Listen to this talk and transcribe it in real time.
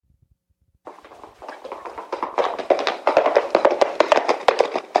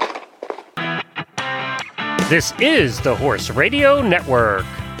This is the Horse Radio Network.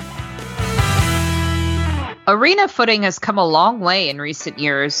 Arena footing has come a long way in recent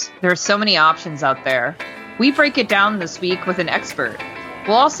years. There are so many options out there. We break it down this week with an expert.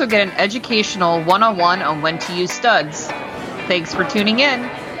 We'll also get an educational one-on-one on when to use studs. Thanks for tuning in.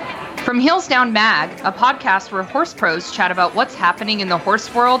 From Heels Down Mag, a podcast where horse pros chat about what's happening in the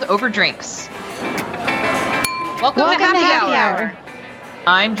horse world over drinks. Welcome to Happy Hour.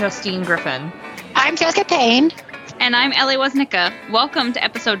 I'm Justine Griffin. I'm Jessica Payne. And I'm Ellie Woznicka. Welcome to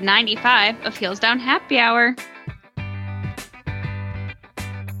episode 95 of Heels Down Happy Hour.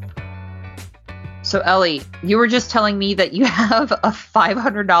 So, Ellie, you were just telling me that you have a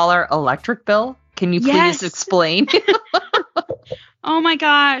 $500 electric bill. Can you please explain? Oh my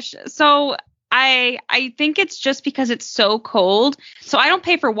gosh. So I think it's just because it's so cold. So I don't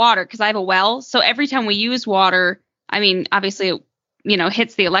pay for water because I have a well. So every time we use water, I mean, obviously, it,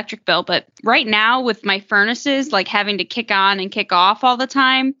 hits the electric bill. But right now with my furnaces, like having to kick on and kick off all the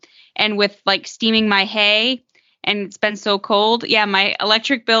time, and with like steaming my hay, and it's been so cold. Yeah, my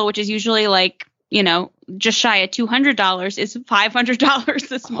electric bill, which is usually like, just shy of $200, is $500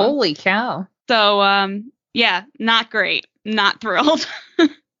 this month. Holy cow. So, yeah, not great. Not thrilled.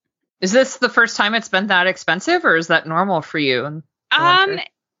 Is this the first time it's been that expensive, or is that normal for you? That's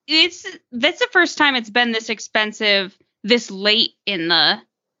the first time it's been this expensive this late in the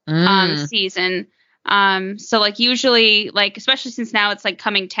season. So like usually, like especially since now it's like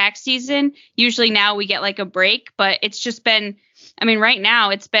coming tax season, usually now we get like a break, but it's just been, right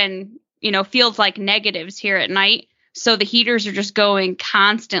now it's been, feels like negatives here at night. So the heaters are just going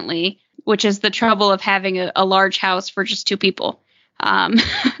constantly, which is the trouble of having a large house for just two people.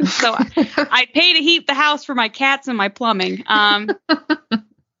 So I pay to heat the house for my cats and my plumbing.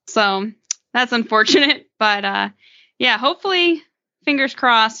 So that's unfortunate, but yeah, hopefully, fingers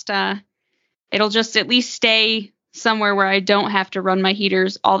crossed, it'll just at least stay somewhere where I don't have to run my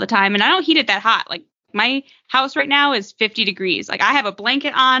heaters all the time. And I don't heat it that hot. Like my house right now is 50 degrees. Like I have a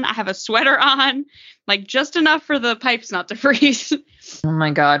blanket on, I have a sweater on, like just enough for the pipes not to freeze. Oh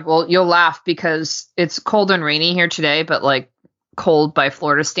my God. Well, you'll laugh because it's cold and rainy here today, but like cold by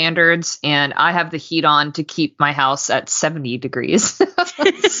Florida standards. And I have the heat on to keep my house at 70 degrees.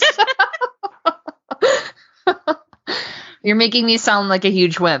 You're making me sound like a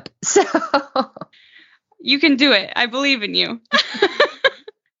huge wimp. So you can do it. I believe in you.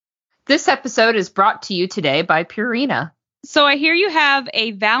 This episode is brought to you today by Purina. So I hear you have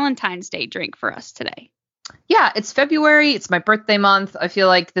a Valentine's Day drink for us today. Yeah, it's February. It's my birthday month. I feel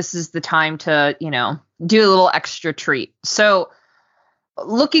like this is the time to, do a little extra treat. So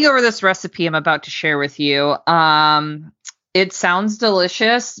looking over this recipe I'm about to share with you, it sounds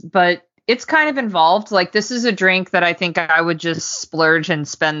delicious, but it's kind of involved. Like this is a drink that I think I would just splurge and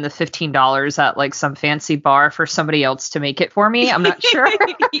spend the $15 at like some fancy bar for somebody else to make it for me. I'm not sure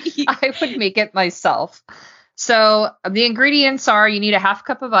I would make it myself. So the ingredients are you need a half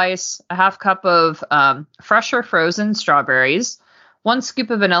cup of ice, a half cup of fresh or frozen strawberries, 1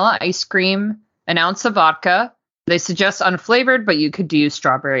 scoop of vanilla ice cream, an ounce of vodka. They suggest unflavored, but you could use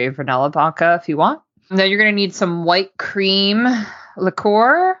strawberry or vanilla vodka if you want. And then you're going to need some white cream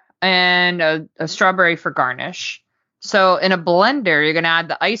liqueur and a strawberry for garnish. So in a blender, you're going to add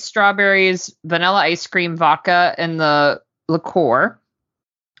the iced strawberries, vanilla ice cream, vodka, and the liqueur.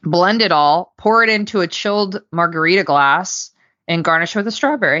 Blend it all, pour it into a chilled margarita glass, and garnish with a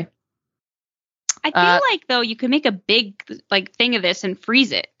strawberry. I feel like, though, you could make a big like thing of this and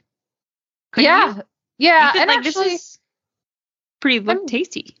freeze it. Yeah. You? Yeah. Could, and like, actually, this is pretty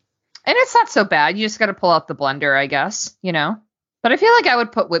tasty. And it's not so bad. You just got to pull out the blender, I guess, But I feel like I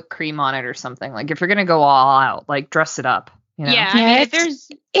would put whipped cream on it or something. Like if you're going to go all out, like dress it up. Yeah,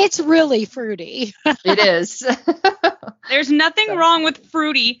 it's really fruity. It is. There's nothing wrong with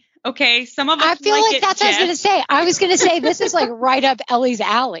fruity. Okay, some of us I feel like that's what I was going to say. I was going to say this is like right up Ellie's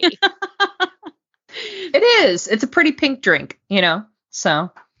alley. It is. It's a pretty pink drink,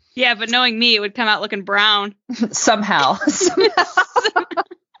 So. Yeah, but knowing me, it would come out looking brown. Somehow.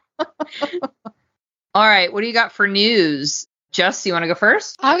 All right, what do you got for news? Jess, you want to go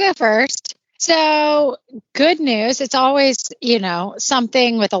first? I'll go first. So good news. It's always,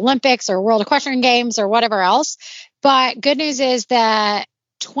 something with Olympics or World Equestrian Games or whatever else. But good news is that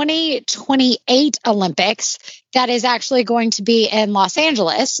 2028 Olympics that is actually going to be in Los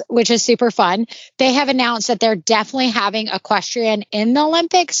Angeles, which is super fun. They have announced that they're definitely having equestrian in the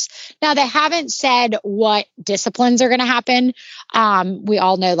Olympics. Now, they haven't said what disciplines are going to happen. We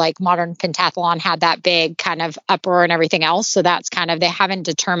all know like modern pentathlon had that big kind of uproar and everything else. So that's kind of, they haven't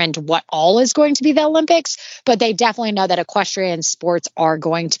determined what all is going to be the Olympics, but they definitely know that equestrian sports are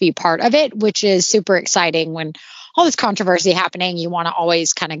going to be part of it, which is super exciting. When all this controversy happening, you want to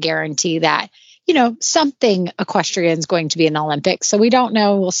always kind of guarantee that, you know, something equestrian is going to be in the Olympics. So we don't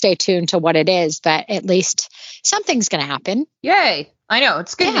know. We'll stay tuned to what it is, but at least something's going to happen. Yay. I know.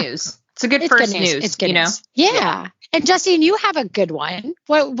 It's good news. It's a good first news. It's good news. Yeah. And Justine, you have a good one.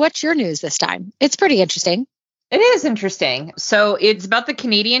 What's your news this time? It's pretty interesting. It is interesting. So it's about the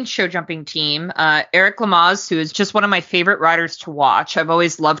Canadian show jumping team. Eric Lamaze, who is just one of my favorite riders to watch. I've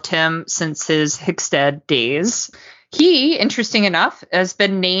always loved him since his Hickstead days. He, interesting enough, has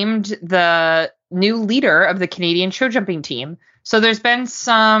been named the new leader of the Canadian show jumping team. So there's been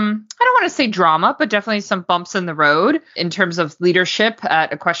some, I don't want to say drama, but definitely some bumps in the road in terms of leadership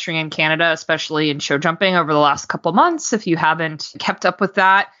at Equestrian Canada, especially in show jumping over the last couple months, if you haven't kept up with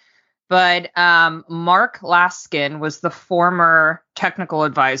that. But Mark Laskin was the former technical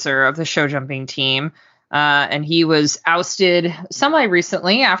advisor of the show jumping team. And he was ousted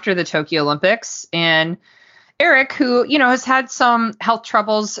semi-recently after the Tokyo Olympics. And Eric, who, you know, has had some health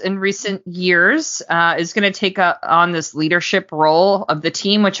troubles in recent years, is going to take on this leadership role of the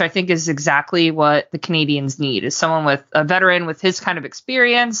team, which I think is exactly what the Canadians need, is someone with a veteran with his kind of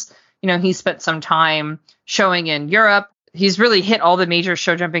experience. You know, he spent some time showing in Europe. He's really hit all the major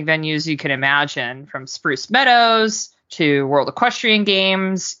show jumping venues you can imagine, from Spruce Meadows to World Equestrian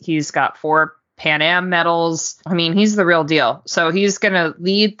Games. He's got 4 Pan Am medals. I mean, he's the real deal. So he's going to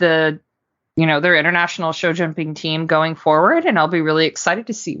lead their international show jumping team going forward. And I'll be really excited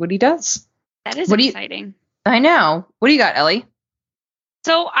to see what he does. That is exciting. I know. What do you got, Ellie?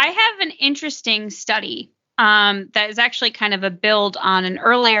 So I have an interesting study that is actually kind of a build on an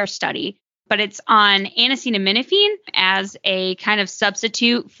earlier study, but it's on anisinaminophen as a kind of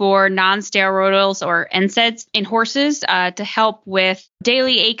substitute for non-steroidals or NSAIDs in horses to help with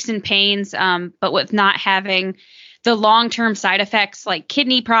daily aches and pains, but with not having the long-term side effects like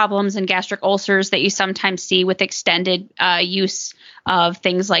kidney problems and gastric ulcers that you sometimes see with extended use of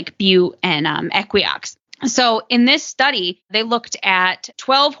things like Bute and Equiox. So in this study, they looked at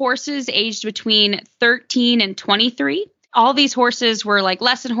 12 horses aged between 13 and 23. All these horses were like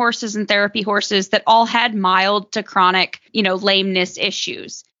lesson horses and therapy horses that all had mild to chronic, lameness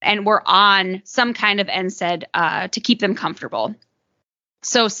issues and were on some kind of NSAID to keep them comfortable.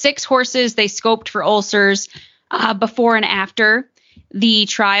 So 6 horses they scoped for ulcers before and after the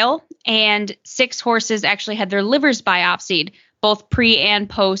trial, and 6 horses actually had their livers biopsied, both pre and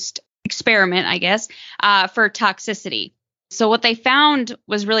post experiment, I guess, for toxicity. So what they found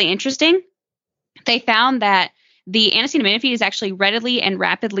was really interesting. They found that the anisinaminophen is actually readily and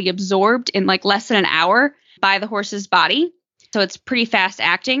rapidly absorbed in like less than an hour by the horse's body. So it's pretty fast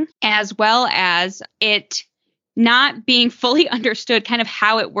acting, as well as it not being fully understood kind of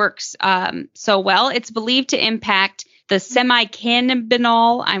how it works so well. It's believed to impact the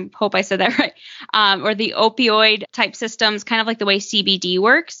semicannabinol, I hope I said that right, or the opioid type systems, kind of like the way CBD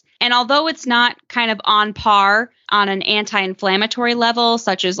works. And although it's not kind of on par on an anti-inflammatory level,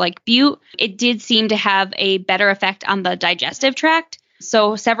 such as like Bute, it did seem to have a better effect on the digestive tract.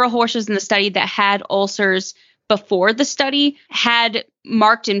 So several horses in the study that had ulcers before the study had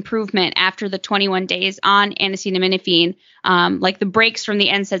marked improvement after the 21 days on anisinaminophen. Like the breaks from the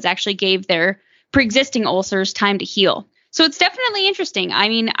NSAIDs actually gave their pre-existing ulcers time to heal. So it's definitely interesting. I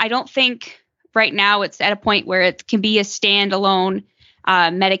mean, I don't think right now it's at a point where it can be a standalone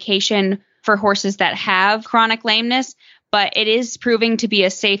medication for horses that have chronic lameness, but it is proving to be a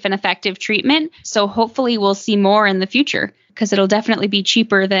safe and effective treatment. So hopefully we'll see more in the future, because it'll definitely be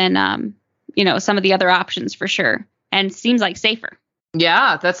cheaper than, some of the other options for sure. And seems like safer.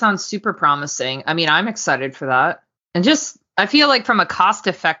 Yeah, that sounds super promising. I mean, I'm excited for that. And I feel like from a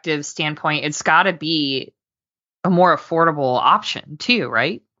cost-effective standpoint, it's got to be a more affordable option too,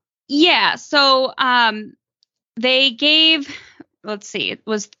 right? Yeah. So they gave, it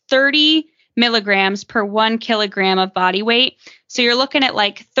was 30 milligrams per 1 kilogram of body weight. So you're looking at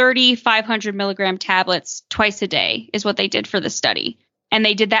like 500 milligram tablets twice a day is what they did for the study. And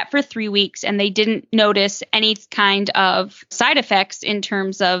they did that for 3 weeks, and they didn't notice any kind of side effects in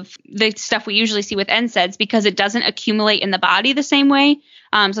terms of the stuff we usually see with NSAIDs, because it doesn't accumulate in the body the same way.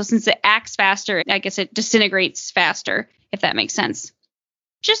 So since it acts faster, I guess it disintegrates faster, if that makes sense.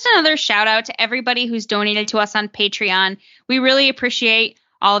 Just another shout out to everybody who's donated to us on Patreon. We really appreciate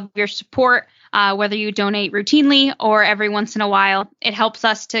all of your support, whether you donate routinely or every once in a while. It helps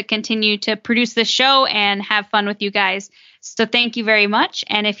us to continue to produce this show and have fun with you guys. So thank you very much.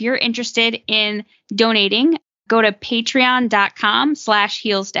 And if you're interested in donating, go to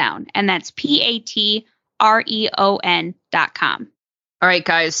patreon.com/heelsdown. And that's patreon.com. All right,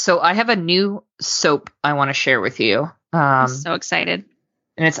 guys. So I have a new soap I want to share with you. I'm so excited.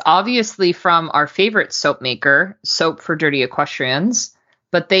 And it's obviously from our favorite soap maker, Soap for Dirty Equestrians.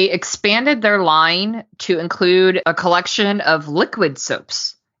 But they expanded their line to include a collection of liquid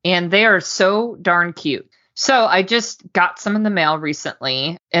soaps. And they are so darn cute. So I just got some in the mail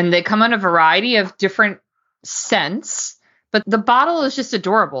recently. And they come in a variety of different scents. But the bottle is just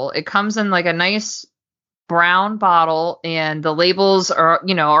adorable. It comes in like a nice brown bottle, and the labels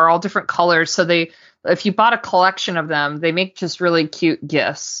are all different colors. So if you bought a collection of them, they make just really cute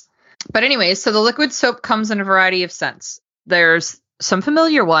gifts. But anyway, so the liquid soap comes in a variety of scents. There's some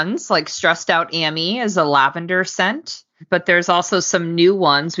familiar ones, like Stressed Out Amy is a lavender scent, but there's also some new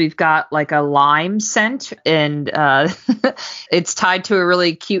ones. We've got like a lime scent, and it's tied to a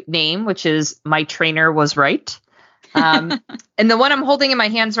really cute name, which is My Trainer Was Right. And the one I'm holding in my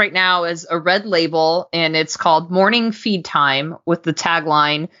hands right now is a red label, and it's called Morning Feed Time with the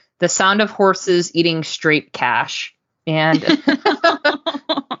tagline, The Sound of Horses Eating Straight Cash. And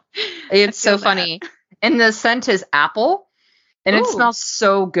it's so funny. And the scent is apple, and it smells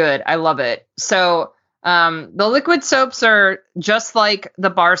so good. I love it. So the liquid soaps are just like the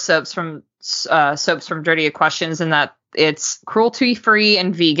bar soaps from Dirty Equestrians in that it's cruelty-free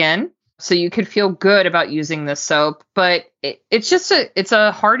and vegan. So you could feel good about using this soap, but it's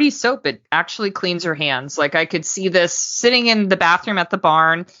a hardy soap. It actually cleans your hands. Like I could see this sitting in the bathroom at the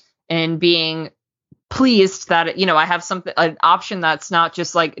barn and being pleased that, I have an option that's not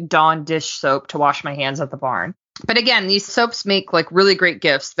just like Dawn dish soap to wash my hands at the barn. But again, these soaps make like really great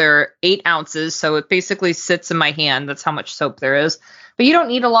gifts. They're 8 ounces, so it basically sits in my hand. That's how much soap there is. But you don't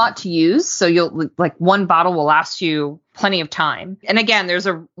need a lot to use, so one bottle will last you plenty of time. And again, there's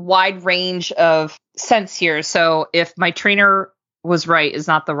a wide range of scents here. So if My Trainer Was Right is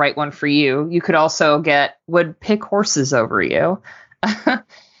not the right one for you, you could also would pick horses over you.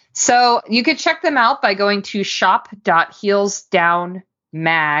 So you could check them out by going to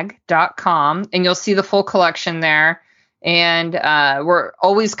shop.heelsdownmag.com, and you'll see the full collection there. And we're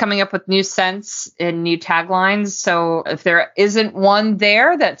always coming up with new scents and new taglines. So if there isn't one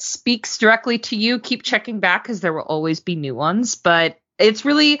there that speaks directly to you, keep checking back because there will always be new ones. But it's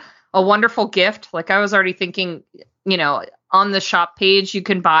really a wonderful gift. Like I was already thinking, on the shop page, you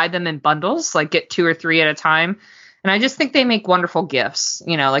can buy them in bundles, like get 2 or 3 at a time. And I just think they make wonderful gifts,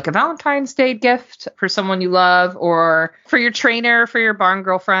 like a Valentine's Day gift for someone you love, or for your trainer, for your barn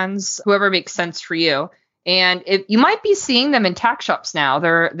girlfriends, whoever makes sense for you. And you might be seeing them in tack shops now.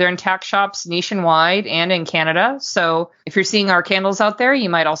 They're in tack shops nationwide and in Canada. So if you're seeing our candles out there, you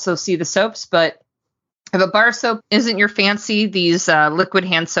might also see the soaps. But if a bar soap isn't your fancy, these liquid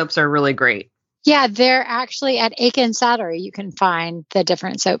hand soaps are really great. Yeah, they're actually at Aiken Saddlery. You can find the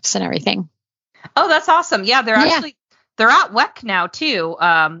different soaps and everything. Oh, that's awesome. Yeah, they're at WEC now too.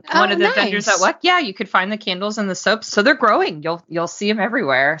 One of the vendors at WEC. Yeah, you could find the candles and the soaps. So they're growing. You'll see them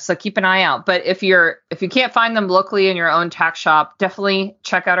everywhere. So keep an eye out. But if you can't find them locally in your own tack shop, definitely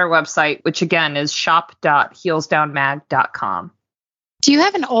check out our website, which again is shop.heelsdownmag.com. Do you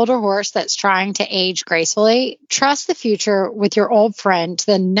have an older horse that's trying to age gracefully? Trust the future with your old friend to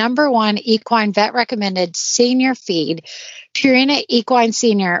the #1 equine vet recommended senior feed, Purina Equine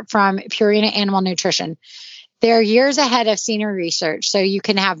Senior from Purina Animal Nutrition. They're years ahead of senior research, so you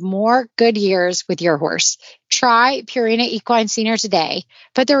can have more good years with your horse. Try Purina Equine Senior today.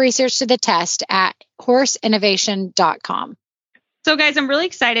 Put the research to the test at horseinnovation.com. So guys, I'm really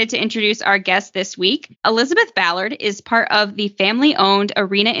excited to introduce our guest this week. Elizabeth Ballard is part of the family-owned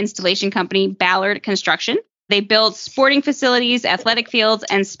arena installation company, Ballard Construction. They build sporting facilities, athletic fields,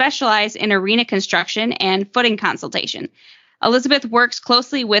 and specialize in arena construction and footing consultation. Elizabeth works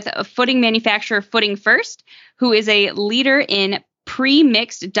closely with a footing manufacturer, Footing First, who is a leader in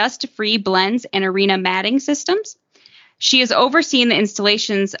pre-mixed dust-free blends and arena matting systems. She has overseen the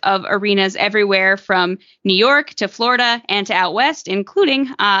installations of arenas everywhere from New York to Florida and to out west, including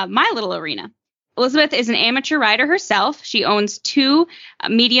my little arena. Elizabeth is an amateur rider herself. She owns 2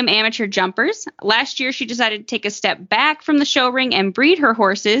 medium amateur jumpers. Last year, she decided to take a step back from the show ring and breed her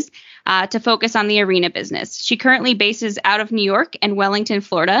horses to focus on the arena business. She currently bases out of New York and Wellington,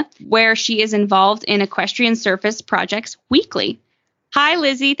 Florida, where she is involved in equestrian surface projects weekly. Hi,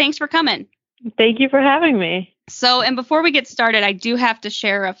 Lizzie. Thanks for coming. Thank you for having me. So, and before we get started, I do have to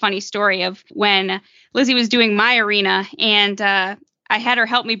share a funny story of when Lizzie was doing my arena, and I had her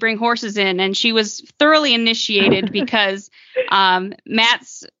help me bring horses in, and she was thoroughly initiated because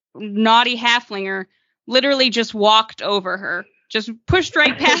Matt's naughty halflinger literally just walked over her, just pushed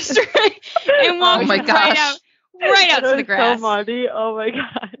right past her and walked right out to the grass. So muddy. Oh my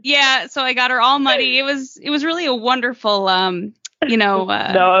god. Yeah, so I got her all muddy. It was really a wonderful no, it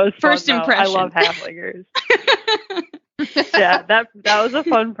was first fun, impression. I love halflingers. Yeah, that was a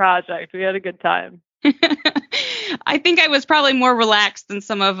fun project. We had a good time. I think I was probably more relaxed than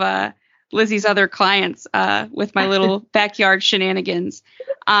some of Lizzie's other clients with my little backyard shenanigans.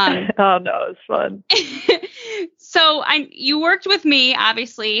 Oh no, it was fun. So you worked with me,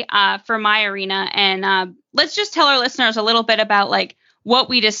 obviously, for my arena, and let's just tell our listeners a little bit about like what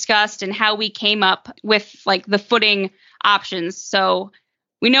we discussed and how we came up with like the footing options. So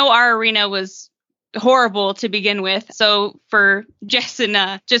we know our arena was horrible to begin with. So for Jess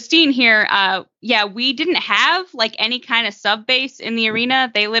and Justine here, we didn't have like any kind of sub base in the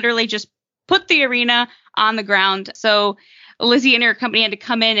arena. They literally just put the arena on the ground. So Lizzie and her company had to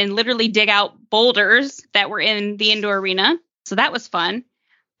come in and literally dig out boulders that were in the indoor arena. So that was fun.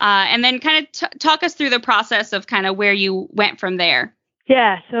 And then kind of talk us through the process of kind of where you went from there.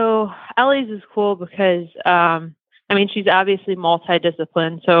 Yeah, so Ellie's is cool because, she's obviously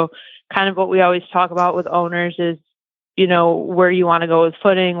multidisciplined. So kind of what we always talk about with owners is, where you want to go with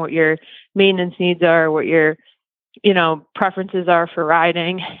footing, what your maintenance needs are, what your, preferences are for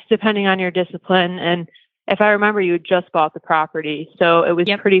riding, depending on your discipline. And if I remember, you had just bought the property, so it was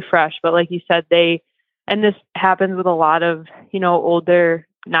pretty fresh. But like you said, and this happens with a lot of, older,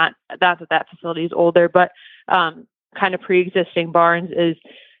 not that facility is older, but kind of pre-existing barns, is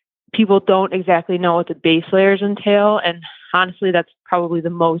people don't exactly know what the base layers entail. And honestly, that's probably the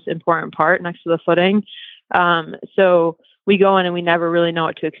most important part next to the footing. So we go in and we never really know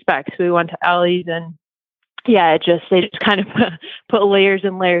what to expect. So we went to Ellie's, and they just kind of put layers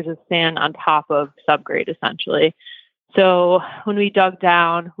and layers of sand on top of subgrade essentially. So when we dug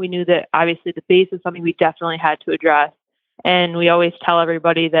down, we knew that obviously the base is something we definitely had to address. And we always tell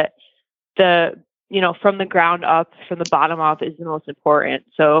everybody that from the ground up, from the bottom up is the most important.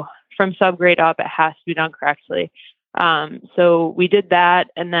 So from subgrade up, it has to be done correctly. So we did that,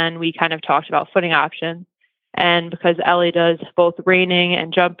 and then we kind of talked about footing options. And because Ellie does both reining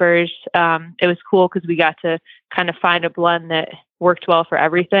and jumpers, it was cool because we got to kind of find a blend that worked well for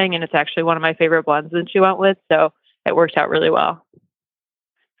everything. And it's actually one of my favorite blends that she went with. So it worked out really well.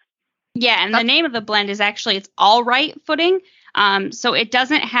 Yeah, and the name of the blend is actually, it's All Right Footing. So it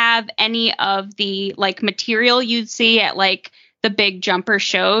doesn't have any of the like material you'd see at like the big jumper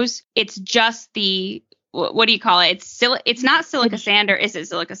shows. It's just the, what do you call it? It's not silica sand, or is it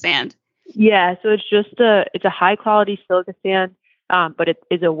silica sand? Yeah, so it's a high quality silica sand, but it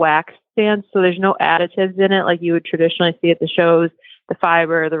is a wax sand. So there's no additives in it like you would traditionally see at the shows, the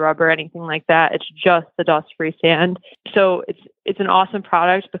fiber, the rubber, anything like that. It's just the dust-free sand. So it's an awesome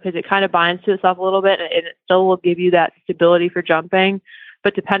product because it kind of binds to itself a little bit, and it still will give you that stability for jumping.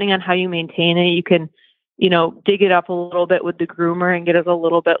 But depending on how you maintain it, you can, dig it up a little bit with the groomer and get it a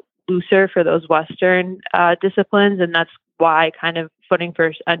little bit looser for those Western disciplines. And that's why kind of Footing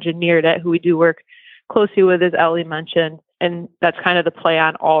First engineered it, who we do work closely with, as Ellie mentioned. And that's kind of the play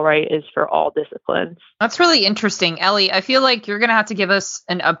on All Right is for all disciplines. That's really interesting. Ellie, I feel like you're going to have to give us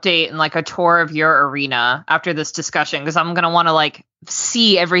an update and like a tour of your arena after this discussion, because I'm going to want to like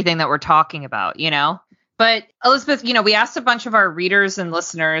see everything that we're talking about, But Elizabeth, we asked a bunch of our readers and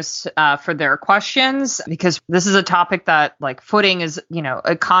listeners for their questions, because this is a topic that like footing is,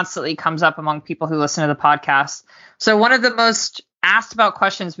 it constantly comes up among people who listen to the podcast. So one of the most asked about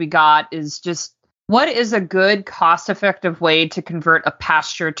questions we got is just, what is a good cost-effective way to convert a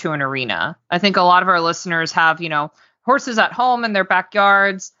pasture to an arena? I think a lot of our listeners have, horses at home in their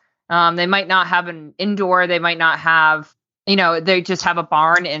backyards. They might not have an indoor. They might not have, they just have a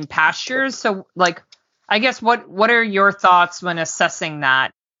barn and pastures. So like, I guess what are your thoughts when assessing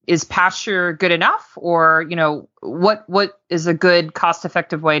that? Is pasture good enough, or, what is a good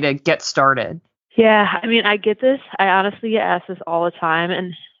cost-effective way to get started? Yeah, I get this. I honestly get asked this all the time.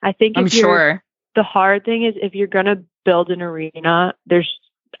 And I think the hard thing is, if you're going to build an arena, there's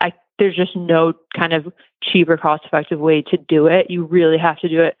just no kind of cheaper, cost-effective way to do it. You really have to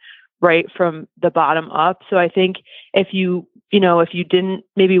do it right from the bottom up. So I think if you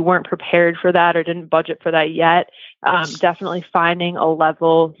weren't prepared for that or didn't budget for that yet, definitely finding a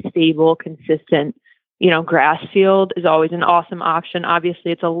level, stable, consistent, grass field is always an awesome option.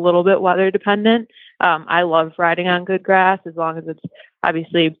 Obviously, it's a little bit weather dependent. I love riding on good grass as long as it's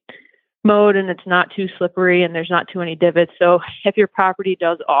obviously mowed and it's not too slippery and there's not too many divots. So if your property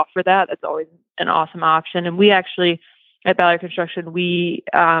does offer that, that's always an awesome option. And we actually at Ballard Construction, we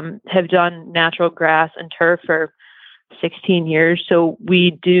have done natural grass and turf for 16 years. So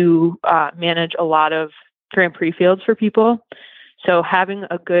we do manage a lot of Grand Prix fields for people. So having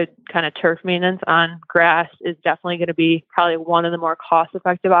a good kind of turf maintenance on grass is definitely going to be probably one of the more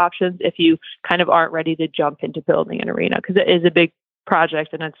cost-effective options if you kind of aren't ready to jump into building an arena, because it is a big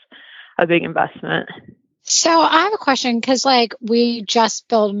project and it's a big investment. So I have a question, because like we just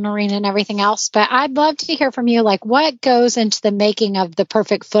built an arena and everything else, but I'd love to hear from you, like what goes into the making of the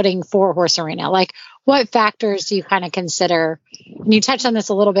perfect footing for horse arena? Like what factors do you kind of consider? And you touched on this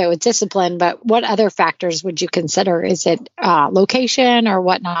a little bit with discipline, but what other factors would you consider? Is it location or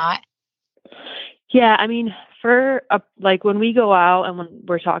whatnot? Yeah, I mean, like when we go out and when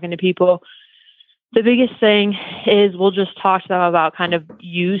we're talking to people, the biggest thing is we'll just talk to them about kind of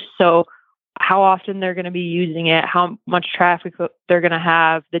use. So how often they're going to be using it, how much traffic they're going to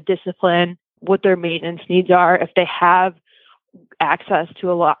have, the discipline, what their maintenance needs are, if they have access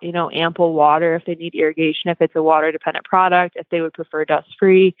to a lot, ample water, if they need irrigation, if it's a water dependent product, if they would prefer dust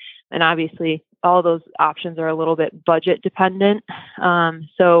free. And obviously all those options are a little bit budget dependent.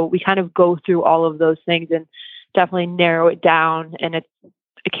 So we kind of go through all of those things and definitely narrow it down, and it's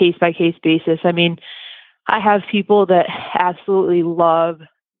a case by case basis. I mean, I have people that absolutely love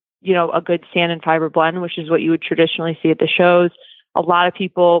a good sand and fiber blend, which is what you would traditionally see at the shows. A lot of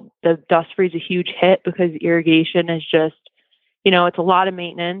people, the dust free is a huge hit because irrigation is just, it's a lot of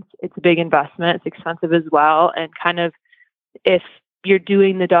maintenance. It's a big investment. It's expensive as well. And kind of, if you're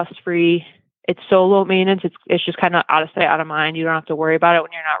doing the dust free, it's so low maintenance. It's just kind of out of sight, out of mind. You don't have to worry about it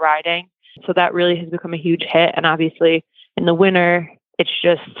when you're not riding. So that really has become a huge hit. And obviously in the winter, it's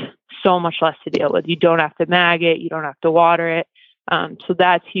just so much less to deal with. You don't have to mag it. You don't have to water it. So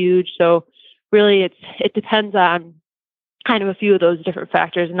that's huge. So really it depends on kind of a few of those different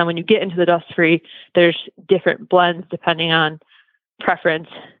factors. And then when you get into the dust free, there's different blends depending on preference.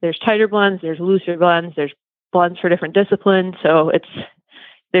 There's tighter blends, there's looser blends, there's blends for different disciplines. So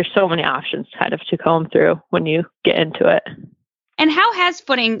there's so many options kind of to comb through when you get into it. And how has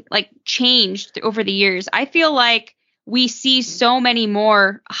footing changed over the years? I feel like we see so many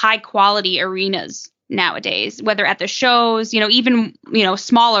more high quality arenas nowadays, whether at the shows, even,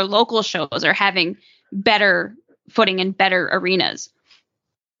 smaller local shows are having better footing and better arenas.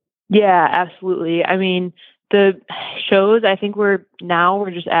 Yeah, absolutely. I mean, the shows, I think we're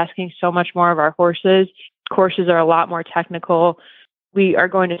just asking so much more of our horses. Courses are a lot more technical. We are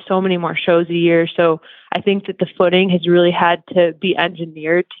going to so many more shows a year. So I think that the footing has really had to be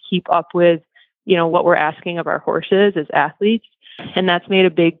engineered to keep up with, what we're asking of our horses as athletes. And that's made a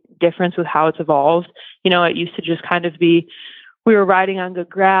big difference with how it's evolved. It used to just kind of be, we were riding on good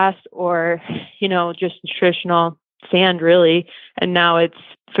grass or, just traditional sand really. And now it's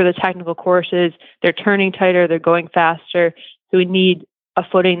for the technical courses, they're turning tighter, they're going faster. So we need a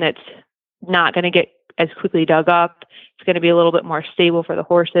footing that's not going to get as quickly dug up. It's going to be a little bit more stable for the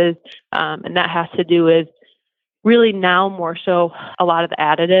horses. And that has to do with really now more so a lot of the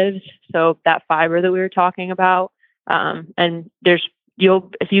additives. So that fiber that we were talking about. And if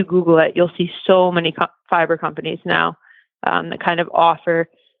you Google it, you'll see so many fiber companies now that kind of offer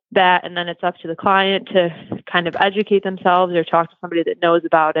that. And then it's up to the client to kind of educate themselves or talk to somebody that knows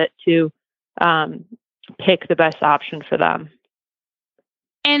about it to pick the best option for them.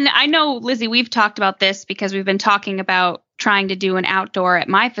 And I know, Lizzie, we've talked about this because we've been talking about trying to do an outdoor at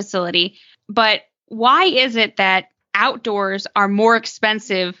my facility. But why is it that outdoors are more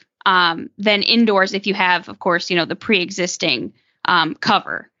expensive than indoors if you have, of course, the pre-existing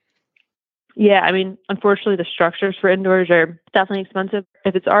cover? Yeah, I mean, unfortunately, the structures for indoors are definitely expensive.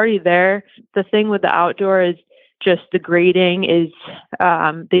 If it's already there, the thing with the outdoor is just the grading is,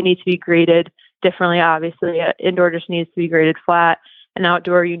 they need to be graded differently, obviously. Indoor just needs to be graded flat. And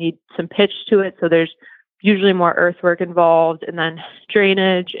outdoor, you need some pitch to it. So there's usually more earthwork involved, and then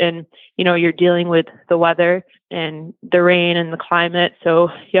drainage, and, you're dealing with the weather and the rain and the climate. So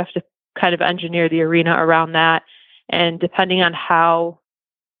you have to kind of engineer the arena around that. And depending on how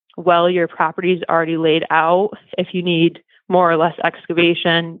well your property is already laid out, if you need more or less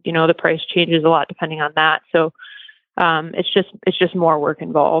excavation, the price changes a lot depending on that. So it's just more work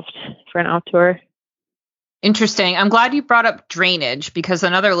involved for an outdoor. Interesting. I'm glad you brought up drainage because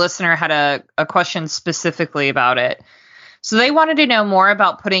another listener had a question specifically about it. So they wanted to know more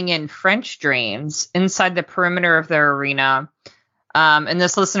about putting in French drains inside the perimeter of their arena. And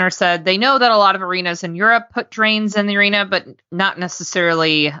this listener said they know that a lot of arenas in Europe put drains in the arena, but not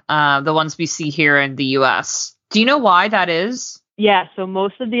necessarily the ones we see here in the U.S. Do you know why that is? Yeah, so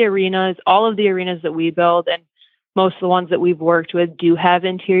most of the arenas, all of the arenas that we build and most of the ones that we've worked with do have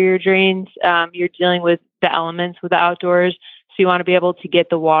interior drains. You're dealing with the elements with the outdoors. So you want to be able to get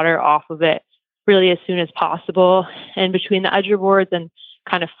the water off of it really as soon as possible. And between the edger boards and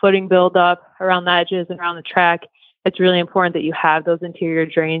kind of footing buildup around the edges and around the track, it's really important that you have those interior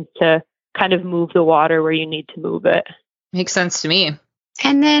drains to kind of move the water where you need to move it. Makes sense to me.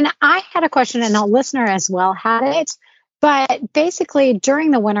 And then I had a question, and a listener as well had it. But basically,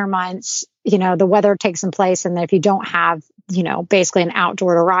 during the winter months, the weather takes in place. And if you don't have, basically an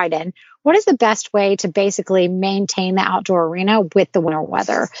outdoor to ride in, what is the best way to basically maintain the outdoor arena with the winter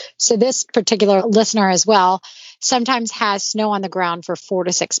weather? So this particular listener as well sometimes has snow on the ground for 4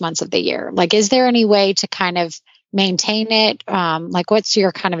 to 6 months of the year. Like, is there any way to kind of maintain it? What's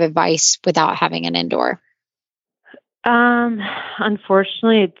your kind of advice without having an indoor?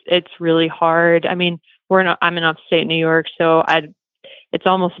 Unfortunately, it's really hard. I mean, I'm in upstate New York, so it's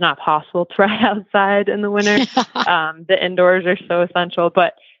almost not possible to ride outside in the winter. The indoors are so essential.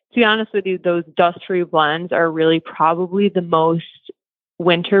 But to be honest with you, those dust-free blends are really probably the most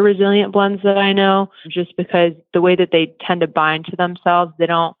winter resilient blends that I know, just because the way that they tend to bind to themselves,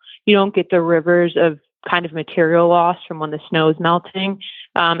 you don't get the rivers of kind of material loss from when the snow is melting.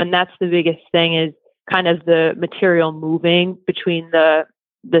 And that's the biggest thing, is kind of the material moving between the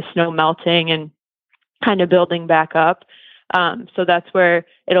snow melting and kind of building back up. So that's where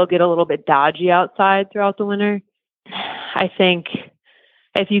it'll get a little bit dodgy outside throughout the winter. I think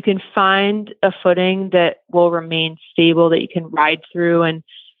if you can find a footing that will remain stable, that you can ride through and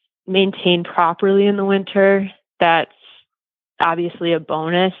maintain properly in the winter, that's obviously a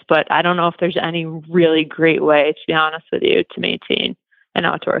bonus. But I don't know if there's any really great way, to be honest with you, to maintain an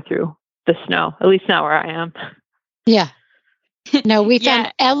outdoor through the snow, at least not where I am. Yeah. No, we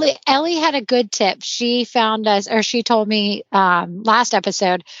found Ellie had a good tip. She found us, or she told me last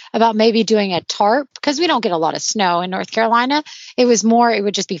episode about maybe doing a tarp, because we don't get a lot of snow in North Carolina. It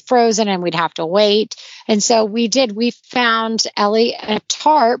would just be frozen and we'd have to wait. And so we found Ellie a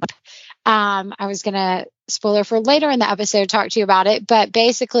tarp. I was going to, spoiler for later in the episode, talk to you about it, but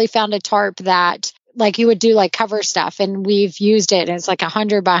basically found a tarp that you would do cover stuff, and we've used it, and it's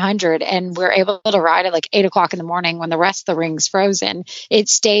 100 by 100, and we're able to ride at 8 o'clock in the morning when the rest of the ring's frozen. It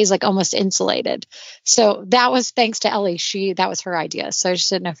stays almost insulated. So that was thanks to Ellie. That was her idea. So I just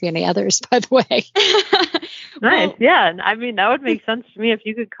didn't know if you had any others, by the way. Nice. Yeah. I mean, that would make sense to me if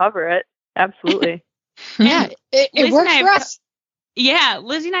you could cover it. Absolutely. Yeah. It works for us. Yeah,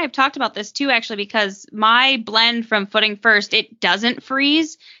 Lizzie and I have talked about this too, actually, because my blend from Footing First, it doesn't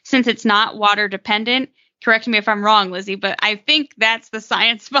freeze since it's not water dependent. Correct me if I'm wrong, Lizzie, but I think that's the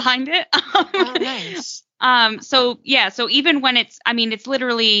science behind it. Oh, nice. So even when it's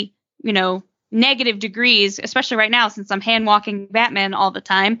literally, negative degrees, especially right now, since I'm hand walking Batman all the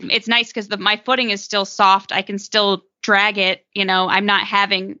time, it's nice because my footing is still soft. I can still drag it. I'm not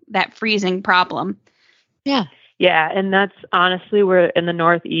having that freezing problem. Yeah. Yeah, and that's honestly where in the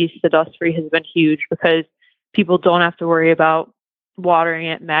Northeast, the dust free has been huge, because people don't have to worry about watering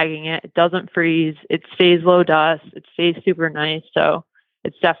it, magging it. It doesn't freeze. It stays low dust. It stays super nice. So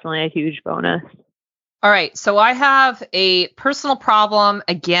it's definitely a huge bonus. All right. So I have a personal problem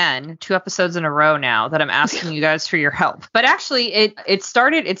again, 2 episodes in a row now, that I'm asking you guys for your help. But actually it's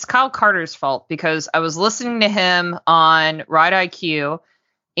Kyle Carter's fault, because I was listening to him on Ride IQ,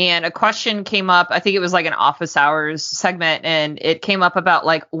 and a question came up. I think it was an office hours segment, and it came up about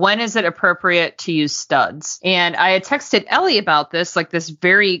when is it appropriate to use studs? And I had texted Ellie about this, this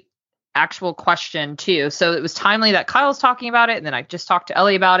very actual question too. So it was timely that Kyle's talking about it, and then I just talked to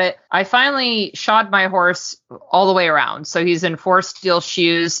Ellie about it. I finally shod my horse all the way around. So he's in forest steel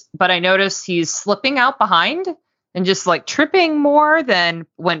shoes, but I noticed he's slipping out behind and just tripping more than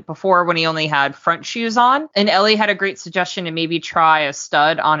went before when he only had front shoes on. And Ellie had a great suggestion to maybe try a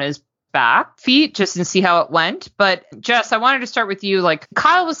stud on his back feet just to see how it went. But Jess, I wanted to start with you.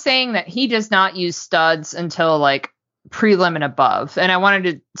 Kyle was saying that he does not use studs until prelim and above. And I wanted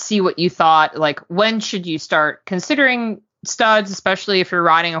to see what you thought. When should you start considering studs, especially if you're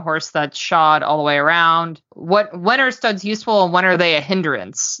riding a horse that's shod all the way around? When are studs useful, and when are they a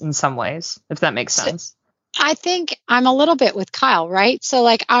hindrance in some ways, if that makes sense? I think I'm a little bit with Kyle, right? So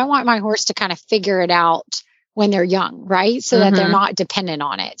I want my horse to kind of figure it out when they're young, right? So that they're not dependent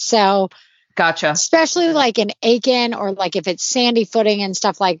on it. So gotcha. Especially in Aiken, or if it's sandy footing and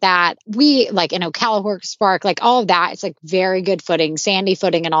stuff like that. We in Ocala Horse Park, all of that, it's very good footing, sandy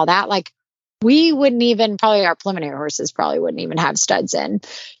footing and all that. We wouldn't even, probably our preliminary horses probably wouldn't even have studs in.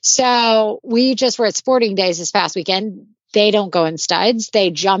 So we just were at Sporting Days this past weekend. They don't go in studs.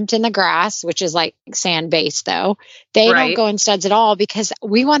 They jumped in the grass, which is sand based though. They don't go in studs at all, because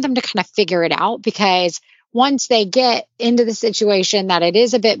we want them to kind of figure it out, because once they get into the situation that it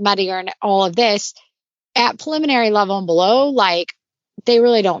is a bit muddier and all of this, at preliminary level and below, like they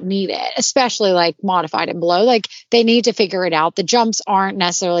really don't need it, especially like modified and below. Like they need to figure it out. The jumps aren't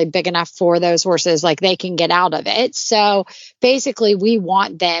necessarily big enough for those horses. Like they can get out of it. So basically we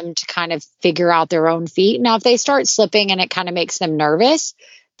want them to kind of figure out their own feet. Now, if they start slipping and it kind of makes them nervous,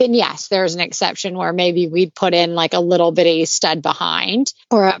 then yes, there's an exception where maybe we'd put in like a little bitty stud behind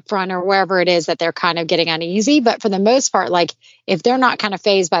or up front or wherever it is that they're kind of getting uneasy. But for the most part, like if they're not kind of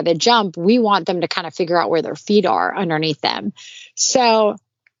phased by the jump, we want them to kind of figure out where their feet are underneath them. So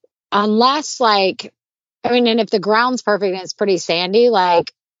unless like, I mean, and if the ground's perfect and it's pretty sandy,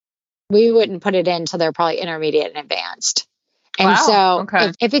 like we wouldn't put it in until they're probably intermediate and advanced. And Wow.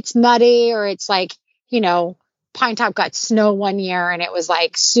 so if it's muddy or it's like, you know, Pine Top got snow one year and it was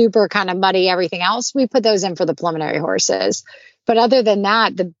like super kind of muddy, everything else, we put those in for the preliminary horses. But other than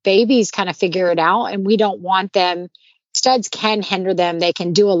that, the babies kind of figure it out and we don't want them. Studs can hinder them. They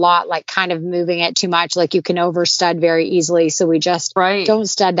can do a lot, like kind of moving it too much. Like you can over stud very easily. So we just don't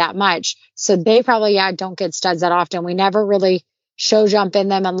stud that much. So they probably, don't get studs that often. We never really show jump in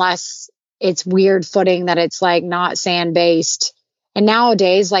them unless it's weird footing that it's like not sand based. And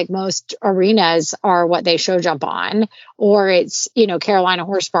nowadays, like most arenas are what they show jump on, or it's, you know, Carolina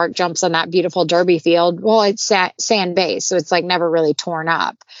Horse Park jumps on that beautiful Derby field. Well, it's sand based, so it's like never really torn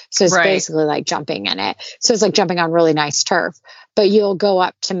up. So it's basically like jumping in it. So it's like jumping on really nice turf. But you'll go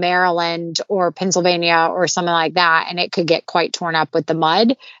up to Maryland or Pennsylvania or something like that, and it could get quite torn up with the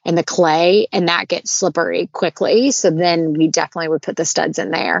mud and the clay, and that gets slippery quickly. So then we definitely would put the studs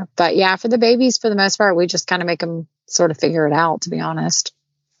in there. But yeah, for the babies, for the most part, we just kind of make them sort of figure it out, to be honest.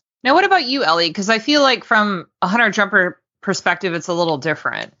 Now, what about you, Ellie? Because I feel like from a hunter jumper perspective, it's a little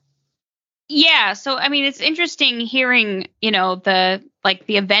different. Yeah. So, I mean, it's interesting hearing, you know, the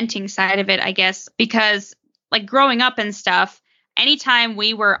eventing side of it, I guess, because like growing up and stuff, anytime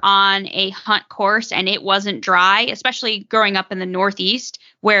we were on a hunt course and it wasn't dry, especially growing up in the Northeast,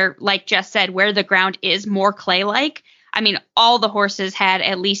 where, like Jess said, where the ground is more clay-like, I mean, all the horses had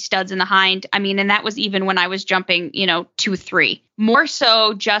at least studs in the hind. I mean, and that was even when I was jumping, you know, 2-3. More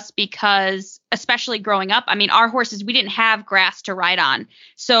so just because, especially growing up, I mean, our horses, we didn't have grass to ride on.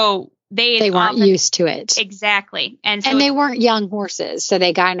 So they weren't used to it. Exactly. And they weren't young horses. So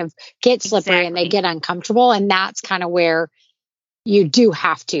they kind of get slippery and they get uncomfortable. And that's kind of where you do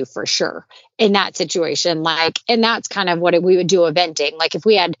have to, for sure, in that situation. Like, and that's kind of what we would do eventing. Like if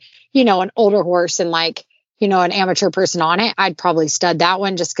we had, you know, an older horse and like, you know, an amateur person on it, I'd probably stud that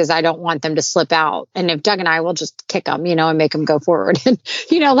one just because I don't want them to slip out. And if Doug and I will just kick them, you know, and make them go forward and,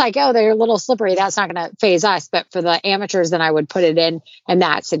 you know, like, oh, they're a little slippery. That's not going to phase us. But for the amateurs, then I would put it in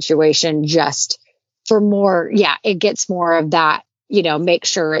that situation just for more. Yeah, it gets more of that, you know, make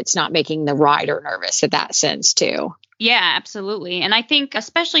sure it's not making the rider nervous in that sense too. Yeah, absolutely. And I think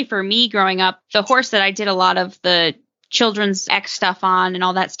especially for me growing up, the horse that I did a lot of the children's X stuff on and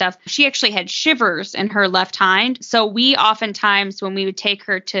all that stuff, she actually had shivers in her left hind. So we oftentimes, when we would take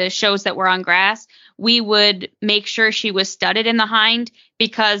her to shows that were on grass, we would make sure she was studded in the hind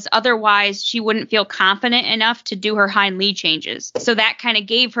because otherwise she wouldn't feel confident enough to do her hind lead changes. So that kind of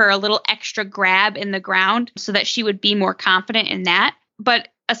gave her a little extra grab in the ground so that she would be more confident in that. But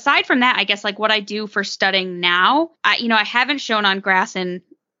aside from that, I guess like what I do for studding now, I haven't shown on grass in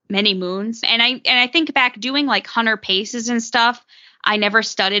many moons. And I think back doing like hunter paces and stuff, I never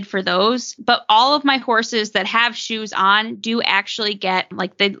studded for those. But all of my horses that have shoes on do actually get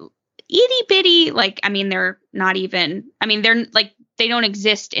like the itty bitty, like, I mean, they're not even, I mean, they're like, they don't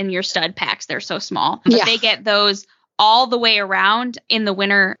exist in your stud packs. They're so small. But they get those all the way around in the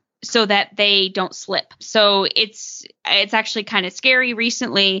winter so that they don't slip. So it's actually kind of scary.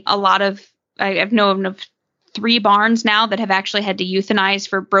 Recently, I've known of 3 barns now that have actually had to euthanize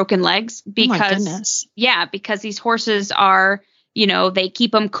for broken legs because, because these horses are, you know, they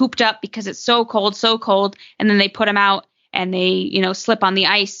keep them cooped up because it's so cold. And then they put them out and they, you know, slip on the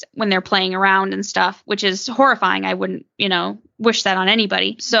ice when they're playing around and stuff, which is horrifying. I wouldn't, you know, wish that on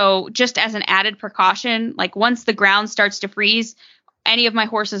anybody. So just as an added precaution, like once the ground starts to freeze, any of my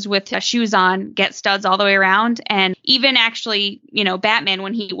horses with shoes on get studs all the way around. And even actually, you know, Batman,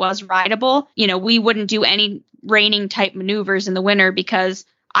 when he was rideable, you know, we wouldn't do any reining type maneuvers in the winter because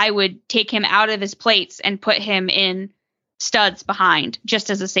I would take him out of his plates and put him in studs behind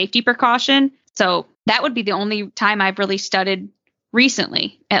just as a safety precaution. So that would be the only time I've really studded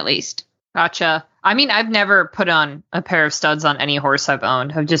recently, at least. Gotcha. I mean, I've never put on a pair of studs on any horse I've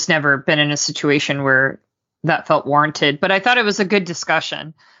owned. I've just never been in a situation where that felt warranted, but I thought it was a good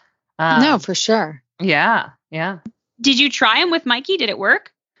discussion. No, for sure. Yeah. Did you try them with Mikey? Did it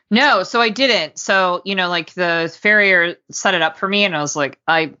work? No, so I didn't. So, you know, like the farrier set it up for me and I was like,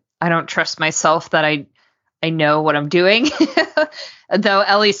 I don't trust myself that I I know what I'm doing. Though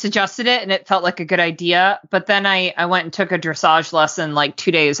Ellie suggested it and it felt like a good idea. But then I went and took a dressage lesson like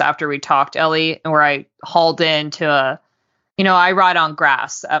 2 days after we talked, Ellie, where I hauled into I ride on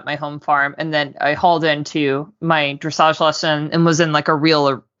grass at my home farm, and then I hauled into my dressage lesson and was in like a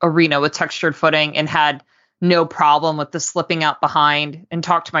real arena with textured footing and had no problem with the slipping out behind, and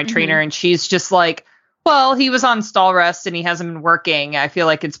talked to my trainer, and she's just like, well, he was on stall rest and he hasn't been working. I feel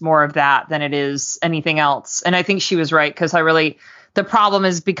like it's more of that than it is anything else. And I think she was right, because the problem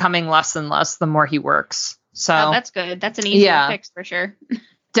is becoming less and less the more he works. So that's good. That's an easier fix for sure.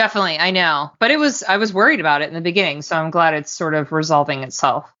 Definitely. I know. But I was worried about it in the beginning. So I'm glad it's sort of resolving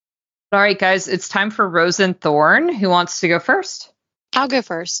itself. All right, guys, it's time for Rose and Thorn. Who wants to go first? I'll go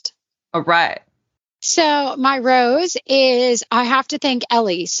first. All right. So my rose is, I have to thank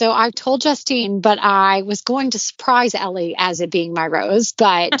Ellie. So I told Justine, but I was going to surprise Ellie as it being my rose,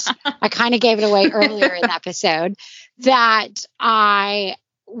 but I kind of gave it away earlier in the episode, that I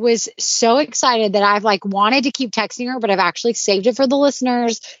was so excited that I've like wanted to keep texting her, but I've actually saved it for the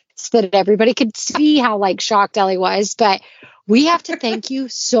listeners so that everybody could see how like shocked Ellie was. But we have to thank you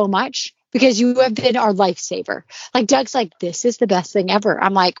so much, because you have been our lifesaver. Like Doug's like, this is the best thing ever.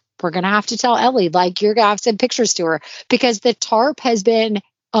 I'm like, we're going to have to tell Ellie, like you're going to have to send pictures to her, because the tarp has been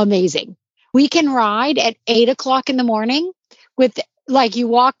amazing. We can ride at 8:00 in the morning with like you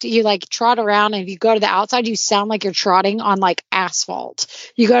like trot around, and if you go to the outside, you sound like you're trotting on like asphalt.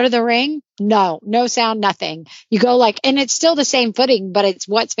 You go to the ring, no sound, nothing. You go like, and it's still the same footing, but it's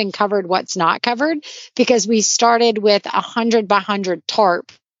what's been covered, what's not covered, because we started with 100 by 100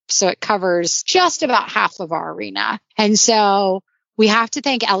 tarp. So it covers just about half of our arena. And so we have to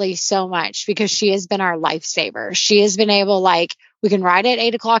thank Ellie so much, because she has been our lifesaver. She has been able, like, we can ride at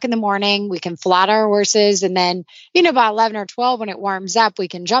 8:00 in the morning. We can flat our horses. And then, by 11 or 12, when it warms up, we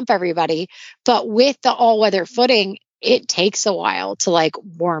can jump everybody. But with the all weather footing, it takes a while to like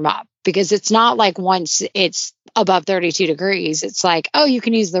warm up, because it's not like once it's above 32 degrees, it's like, oh, you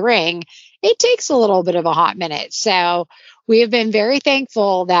can use the ring. It takes a little bit of a hot minute. So we have been very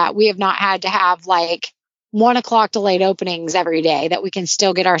thankful that we have not had to have like 1:00 delayed openings every day, that we can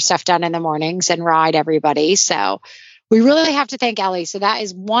still get our stuff done in the mornings and ride everybody. So we really have to thank Ellie. So that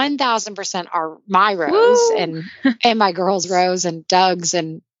is 1,000% my rose and my girls' rose and Doug's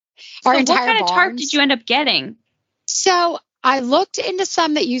and our entire What kind barns. of tarp did you end up getting? So I looked into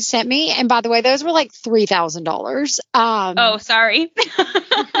some that you sent me, and by the way, those were like $3,000. Oh, sorry.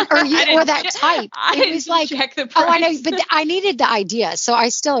 or that type. It was like, check the price. oh, I know, but I needed the idea, so I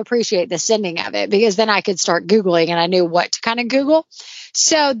still appreciate the sending of it, because then I could start Googling, and I knew what to kind of Google.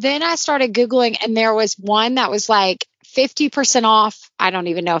 So then I started Googling, and there was one that was like 50% off. I don't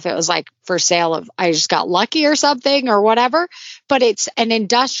even know if it was like for sale of, I just got lucky or something or whatever, but it's an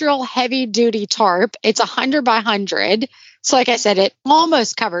industrial heavy duty tarp. It's 100 by 100. So like I said, it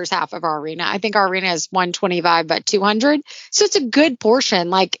almost covers half of our arena. I think our arena is 125 by 200. So it's a good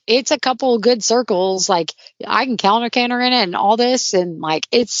portion. Like it's a couple of good circles. Like I can counter canter in it and all this, and like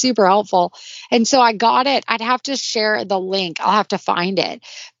it's super helpful. And so I got it. I'd have to share the link. I'll have to find it.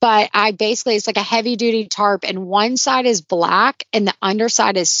 But it's like a heavy duty tarp, and one side is black and the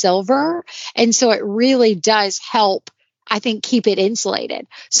underside is silver. And so it really does help, I think, keep it insulated.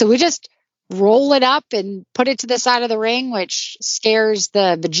 So we just roll it up and put it to the side of the ring, which scares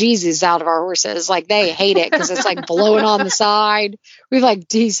the bejesus out of our horses. Like they hate it because it's like blowing on the side. We've like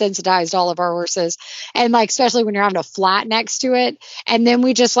desensitized all of our horses. And like, especially when you're having a flat next to it. And then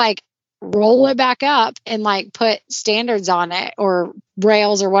we just like roll it back up and like put standards on it or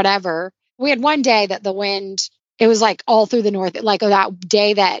rails or whatever. We had one day that the wind, it was like all through the north, like that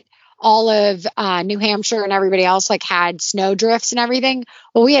day that all of New Hampshire and everybody else like had snow drifts and everything.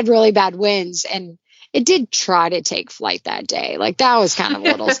 Well, we had really bad winds, and it did try to take flight that day. Like that was kind of a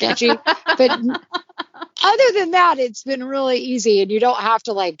little sketchy, but other than that, it's been really easy, and you don't have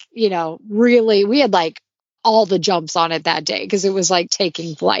to like, really, we had like all the jumps on it that day because it was like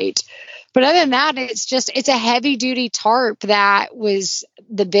taking flight. But other than that, it's a heavy duty tarp that was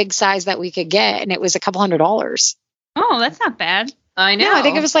the big size that we could get. And it was a couple $100. Oh, that's not bad. I know. Yeah, I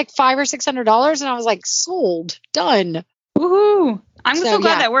think it was like $500 or $600, and I was like, sold, done. Woohoo! I'm so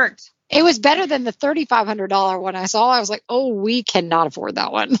glad that worked. It was better than the $3,500 one I saw. I was like, oh, we cannot afford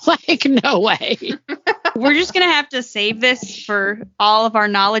that one. Like, no way. We're just going to have to save this for all of our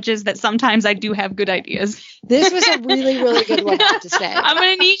knowledges that sometimes I do have good ideas. This was a really, really good one, I have to say. I'm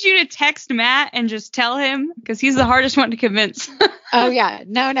going to need you to text Matt and just tell him, because he's the hardest one to convince. Oh, yeah.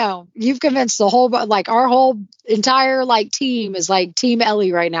 No. You've convinced the whole, like our whole entire like team is like Team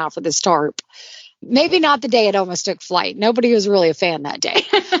Ellie right now for this tarp. Maybe not the day it almost took flight. Nobody was really a fan that day.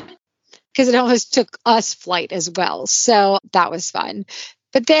 because it almost took us flight as well. So that was fun.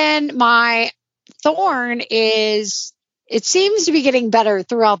 But then my thorn is, it seems to be getting better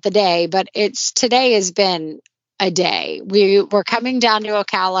throughout the day, but today has been a day. We're coming down to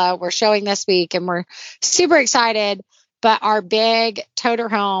Ocala. We're showing this week and we're super excited. But our big toter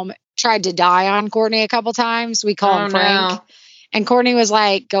home tried to die on Courtney a couple times. We call him Frank. No. And Courtney was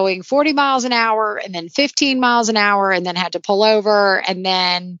like going 40 miles an hour and then 15 miles an hour and then had to pull over. And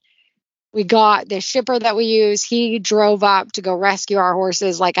then we got the shipper that we use. He drove up to go rescue our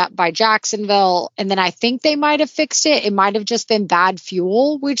horses like up by Jacksonville. And then I think they might have fixed it. It might have just been bad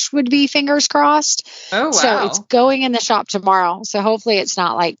fuel, which would be fingers crossed. Oh, wow. So it's going in the shop tomorrow. So hopefully it's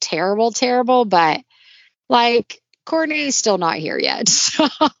not like terrible, but like Courtney's still not here yet. So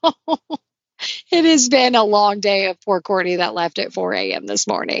it has been a long day of poor Courtney that left at 4 a.m. this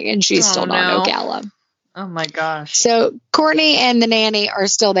morning and she's still not in Ocala. Oh my gosh. So Courtney and the nanny are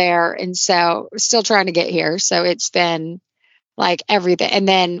still there. And so we're still trying to get here. So it's been like everything. And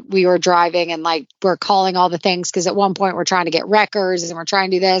then we were driving and like, we're calling all the things. Cause at one point we're trying to get wreckers and we're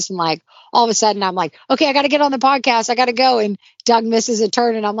trying to do this. And like, all of a sudden I'm like, okay, I got to get on the podcast. I got to go. And Doug misses a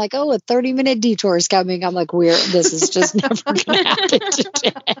turn. And I'm like, oh, a 30-minute detour is coming. I'm like, this is just never going to happen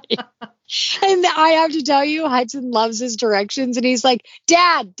today. And I have to tell you, Hudson loves his directions. And he's like,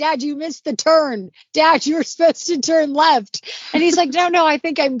 Dad, you missed the turn. Dad, you were supposed to turn left. And he's like, no, I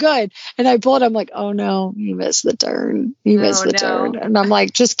think I'm good. And I pulled, I'm like, oh no, you missed the turn. Turn. And I'm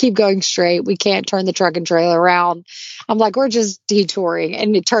like, just keep going straight. We can't turn the truck and trailer around. I'm like, we're just detouring.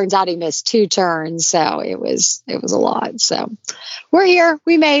 And it turns out he missed 2 turns. So it was a lot. So we're here.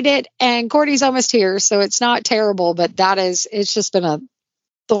 We made it. And Courtney's almost here. So it's not terrible, but it's just been a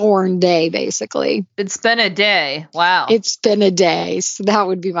thorn day, basically. It's been a day. Wow. It's been a day. So that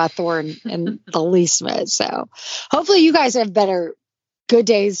would be my thorn and the least bit. So hopefully you guys have good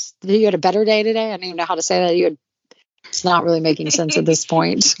days. You had a better day today. I don't even know how to say that. It's not really making sense at this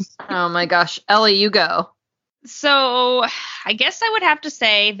point. Oh my gosh. Ellie, you go. So I guess I would have to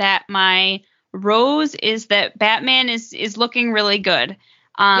say that my rose is that Batman is looking really good.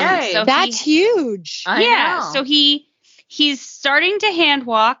 Yay. So that's huge. I know. So he's starting to hand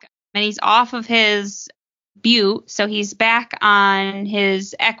walk and he's off of his Butte. So he's back on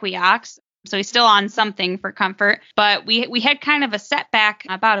his Equiox. So he's still on something for comfort. But we had kind of a setback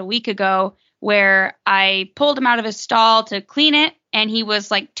about a week ago where I pulled him out of his stall to clean it and he was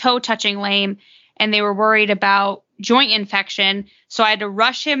like toe touching lame and they were worried about joint infection. So I had to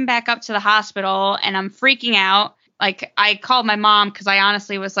rush him back up to the hospital and I'm freaking out. Like I called my mom because I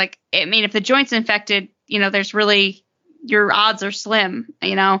honestly was like, I mean, if the joint's infected, there's really, your odds are slim,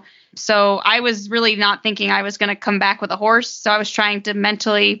 So I was really not thinking I was going to come back with a horse. So I was trying to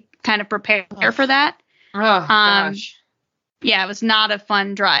mentally kind of prepare for that. Oh, gosh. Yeah, it was not a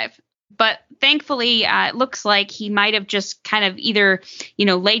fun drive. But thankfully, it looks like he might have just kind of either,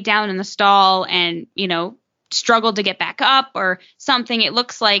 laid down in the stall and, struggled to get back up or something. It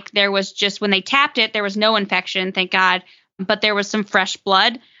looks like there was just, when they tapped it, there was no infection, thank God, but there was some fresh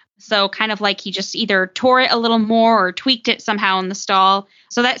blood. So kind of like he just either tore it a little more or tweaked it somehow in the stall.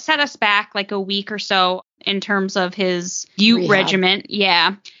 So that set us back like a week or so in terms of his Butte regimen.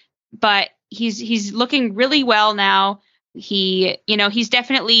 Yeah. But he's looking really well now. He's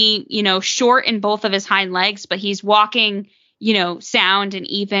definitely, short in both of his hind legs, but he's walking, sound and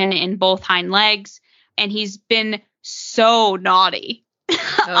even in both hind legs. And he's been so naughty.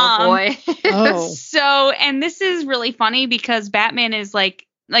 Oh boy. So, and this is really funny because Batman is like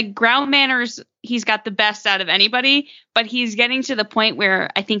ground manners. He's got the best out of anybody, but he's getting to the point where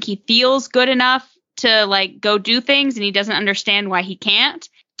I think he feels good enough to like go do things and he doesn't understand why he can't.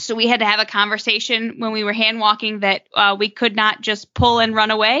 So we had to have a conversation when we were hand walking that we could not just pull and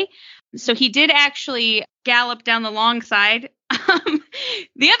run away. So he did actually gallop down the long side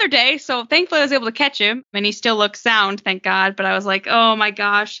the other day. So thankfully I was able to catch him and he still looks sound, thank God. But I was like, oh my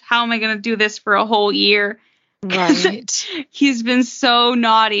gosh, how am I going to do this for a whole year? Right. He's been so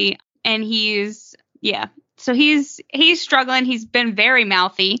naughty and so he's struggling. He's been very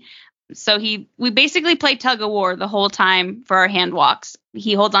mouthy. So we basically play tug of war the whole time for our hand walks.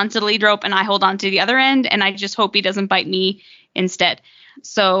 He holds on to the lead rope and I hold on to the other end. And I just hope he doesn't bite me instead.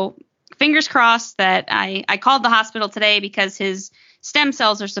 So fingers crossed that I called the hospital today because his stem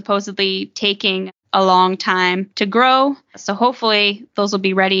cells are supposedly taking a long time to grow. So hopefully those will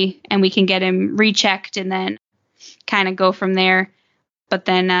be ready and we can get him rechecked and then kind of go from there. But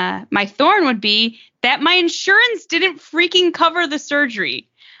then my thorn would be that my insurance didn't freaking cover the surgery.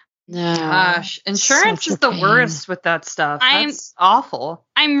 No. Gosh, insurance is the worst with that stuff. That's awful.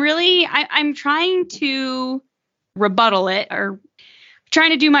 I'm trying to rebuttal it or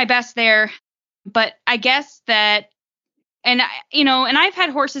trying to do my best there. But I guess that, and I've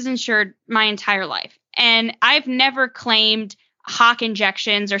had horses insured my entire life, and I've never claimed hock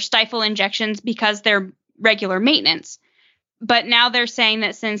injections or stifle injections because they're regular maintenance. But now they're saying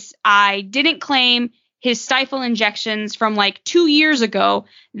that since I didn't claim his stifle injections from like 2 years ago,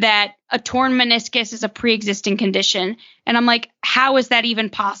 that a torn meniscus is a pre-existing condition. And I'm like, how is that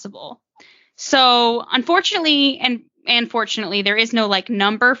even possible? So unfortunately, and fortunately, there is no like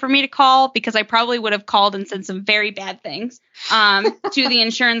number for me to call, because I probably would have called and said some very bad things to the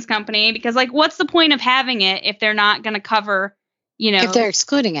insurance company, because like, what's the point of having it if they're not going to cover, if they're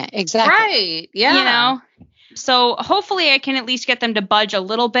excluding it. Exactly. Right. Yeah. So hopefully I can at least get them to budge a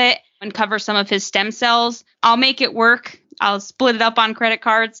little bit and cover some of his stem cells. I'll make it work. I'll split it up on credit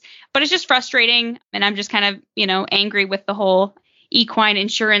cards, but it's just frustrating. And I'm just kind of, angry with the whole equine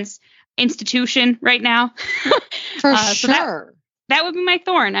insurance institution right now. For sure. That would be my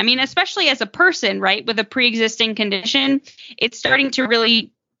thorn. I mean, especially as a person, right, with a pre-existing condition, it's starting to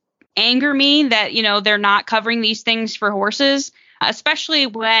really anger me that, they're not covering these things for horses, especially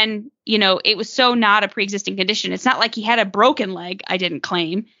when, it was so not a pre-existing condition. It's not like he had a broken leg I didn't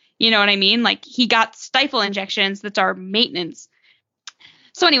claim. You know what I mean? Like, he got stifle injections. That's our maintenance.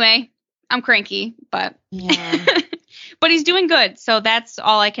 So anyway, I'm cranky, but yeah. but he's doing good. So that's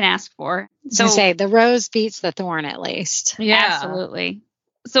all I can ask for. So say the rose beats the thorn at least. Yeah. Absolutely.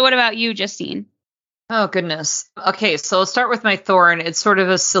 So what about you, Justine? Oh, goodness. Okay, so I'll start with my thorn. It's sort of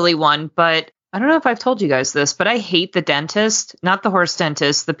a silly one, but I don't know if I've told you guys this, but I hate the dentist, not the horse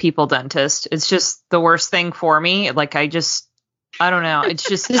dentist, the people dentist. It's just the worst thing for me. Like, I don't know. It's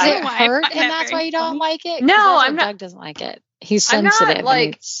just. Does it hurt? And that's why you don't like it? No, I'm not. Doug doesn't like it. He's sensitive. I'm not,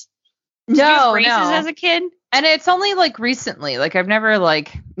 like, Did you have no, braces no. as a kid? And it's only like recently, like I've never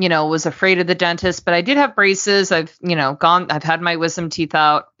was afraid of the dentist, but I did have braces. I've had my wisdom teeth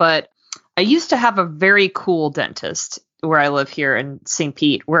out, but I used to have a very cool dentist where I live here in St.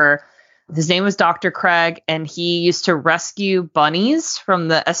 Pete, where his name was Dr. Craig, and he used to rescue bunnies from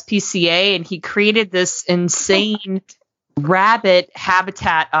the SPCA, and he created this insane rabbit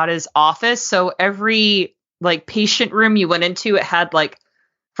habitat at his office. So every like patient room you went into, it had like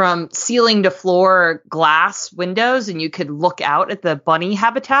from ceiling to floor glass windows, and you could look out at the bunny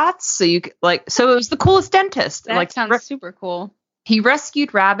habitats. So you could so it was the coolest dentist. That sounds super cool. He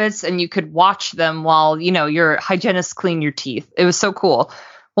rescued rabbits, and you could watch them while, your hygienist clean your teeth. It was so cool.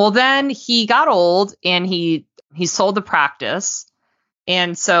 Well, then he got old, and he sold the practice.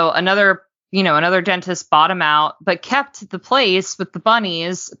 And so another dentist bought him out, but kept the place with the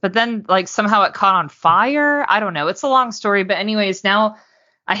bunnies. But then somehow it caught on fire. I don't know. It's a long story. But anyways, now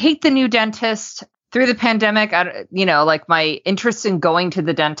I hate the new dentist. Through the pandemic, my interest in going to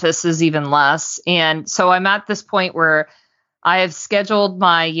the dentist is even less. And so I'm at this point where I have scheduled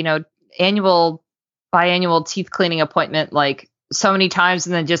my, biannual teeth cleaning appointment so many times,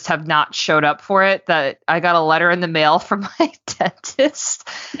 and then just have not showed up for it, that I got a letter in the mail from my dentist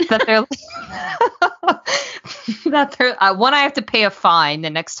that I have to pay a fine the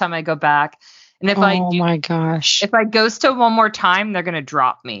next time I go back. And if my gosh, if I ghost to one more time, they're going to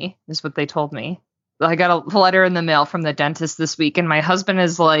drop me, is what they told me. I got a letter in the mail from the dentist this week, and my husband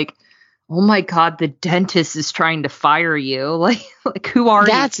is like, oh my God, the dentist is trying to fire you. Like who are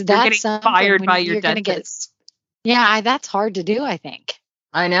you? You're getting fired by your dentist. That's hard to do, I think.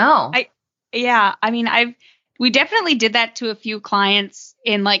 I know. We definitely did that to a few clients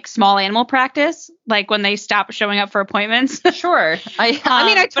in small animal practice, when they stopped showing up for appointments. Sure. I totally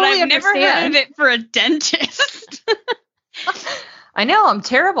but I've understand. never heard of it for a dentist. I know, I'm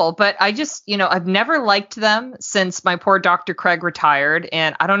terrible, but I just, I've never liked them since my poor Dr. Craig retired,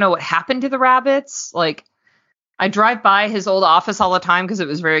 and I don't know what happened to the rabbits. I drive by his old office all the time because it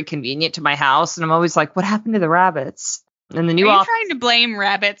was very convenient to my house, and I'm always like, what happened to the rabbits? And the new Are you office. trying to blame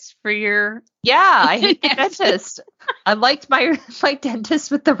rabbits for your? Yeah, I hate the dentist. I liked my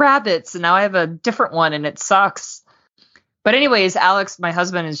dentist with the rabbits, and now I have a different one, and it sucks. But anyways, Alex, my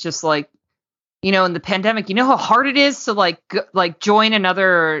husband, is just in the pandemic, how hard it is to join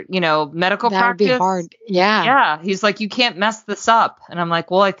another, medical practice. That would be hard. Yeah. Yeah. He's like, you can't mess this up. And I'm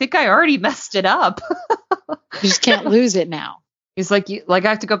like, well, I think I already messed it up. You just can't lose it now. He's like, I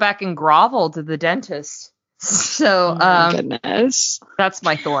have to go back and grovel to the dentist. So, goodness, that's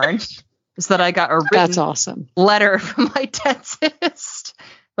my thorn, is that I got a written letter from my dentist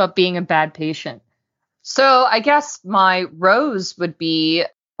about being a bad patient. So I guess my rose would be,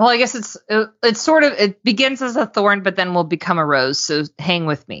 well, I guess it begins as a thorn, but then will become a rose. So hang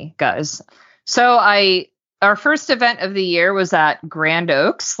with me, guys. So I Our first event of the year was at Grand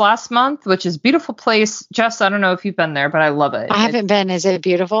Oaks last month, which is a beautiful place. Jess, I don't know if you've been there, but I love it. I haven't been. Is it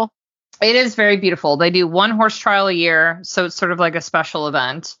beautiful? It is very beautiful. They do one horse trial a year, so it's sort of like a special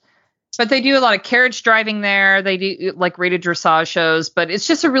event. But they do a lot of carriage driving there. They do like rated dressage shows, but it's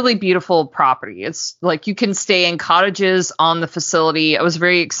just a really beautiful property. It's like you can stay in cottages on the facility. I was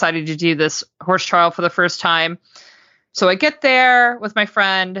very excited to do this horse trial for the first time. So I get there with my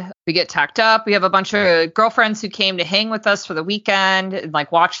friend. We get tacked up. We have a bunch of girlfriends who came to hang with us for the weekend and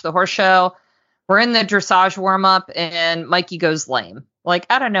like watch the horse show. We're in the dressage warm up and Mikey goes lame, like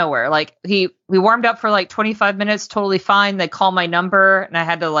out of nowhere. Like we warmed up for like 25 minutes, totally fine. They call my number and I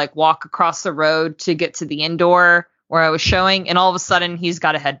had to like walk across the road to get to the indoor where I was showing. And all of a sudden he's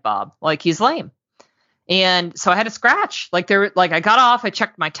got a head bob, like he's lame. And so I had to scratch. I got off, I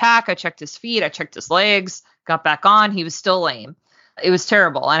checked my tack, I checked his feet, I checked his legs, got back on. He was still lame. It was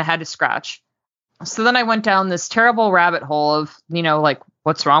terrible. And I had to scratch. So then I went down this terrible rabbit hole of, like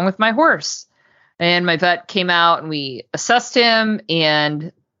what's wrong with my horse? And my vet came out and we assessed him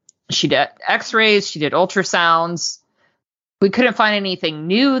and she did x-rays, she did ultrasounds. We couldn't find anything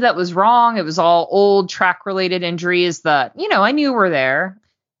new that was wrong. It was all old track related injuries that, I knew were there.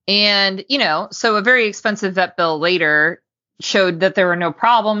 And, so a very expensive vet bill later showed that there were no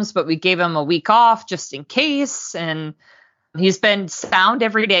problems, but we gave him a week off just in case. And he's been sound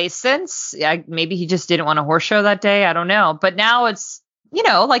every day since. Maybe he just didn't want a horse show that day. I don't know. But now it's,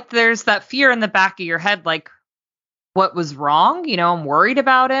 there's that fear in the back of your head, like what was wrong? I'm worried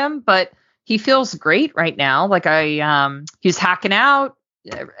about him, but he feels great right now. Like he's hacking out.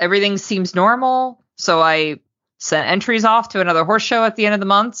 Everything seems normal. So I sent entries off to another horse show at the end of the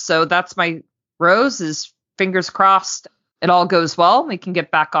month. So that's my rose, is fingers crossed it all goes well. We can get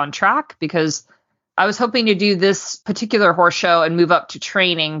back on track because I was hoping to do this particular horse show and move up to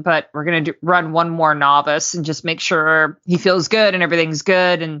training, but we're going to run one more novice and just make sure he feels good and everything's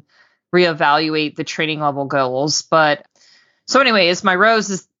good and reevaluate the training level goals. But so anyways, my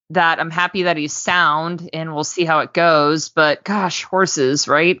rose is that I'm happy that he's sound and we'll see how it goes. But gosh, horses,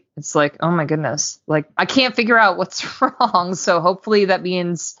 right? It's like, oh my goodness, like I can't figure out what's wrong. So hopefully that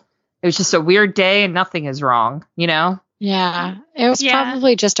means it was just a weird day and nothing is wrong, Yeah, it was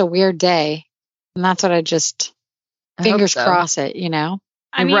probably just a weird day. And that's what I just fingers cross it,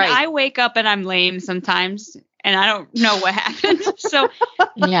 I mean, right. I wake up and I'm lame sometimes and I don't know what happened. So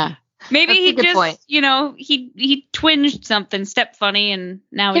yeah, maybe he just, point. He twinged something, stepped funny, and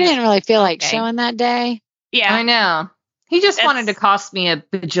now he didn't really feel like showing that day. Yeah, I know. He just wanted to cost me $1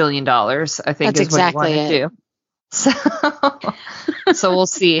 bajillion, I think that's is what exactly he wanted to do. So we'll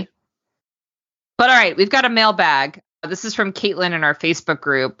see. But all right, we've got a mailbag. This is from Caitlin in our Facebook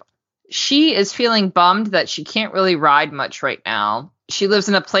group. She is feeling bummed that she can't really ride much right now. She lives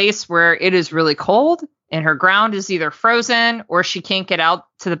in a place where it is really cold and her ground is either frozen or she can't get out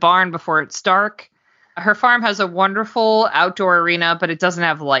to the barn before it's dark. Her farm has a wonderful outdoor arena, but it doesn't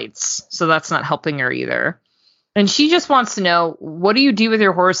have lights, so that's not helping her either. And she just wants to know, what do you do with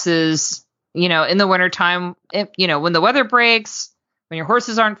your horses, in the wintertime, when the weather breaks, when your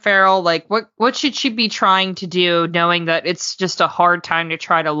horses aren't feral, like what should she be trying to do, knowing that it's just a hard time to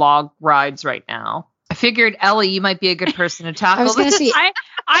try to log rides right now? I figured, Ellie, you might be a good person to tackle. I was going to say,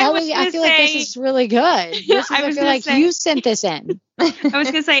 Ellie, I feel like this is really good. I feel like you sent this in. I was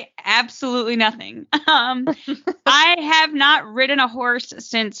going to say absolutely nothing. I have not ridden a horse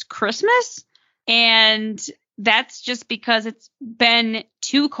since Christmas, and that's just because it's been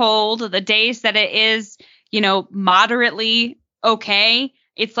too cold. The days that it is, moderately okay,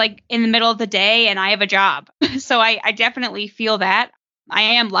 it's like in the middle of the day and I have a job. So I definitely feel that. I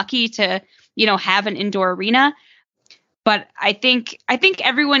am lucky to, have an indoor arena. But I think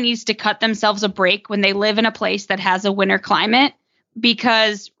everyone needs to cut themselves a break when they live in a place that has a winter climate,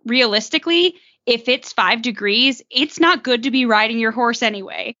 because realistically, if it's 5 degrees, it's not good to be riding your horse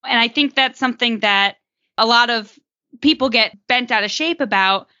anyway. And I think that's something that a lot of people get bent out of shape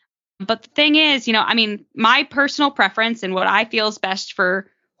about. But the thing is, my personal preference and what I feel is best for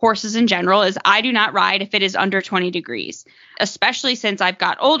horses in general is I do not ride if it is under 20 degrees, especially since I've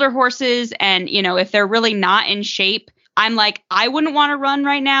got older horses. And, if they're really not in shape, I'm like, I wouldn't want to run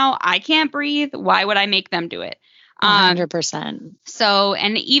right now. I can't breathe. Why would I make them do it? 100%. So,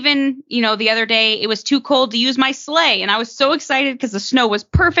 and even, the other day it was too cold to use my sleigh. And I was so excited because the snow was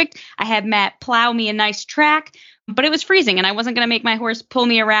perfect. I had Matt plow me a nice track, but it was freezing and I wasn't going to make my horse pull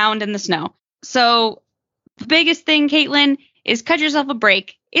me around in the snow. So the biggest thing, Caitlin, is cut yourself a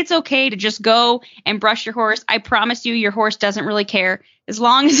break. It's okay to just go and brush your horse. I promise you, your horse doesn't really care. As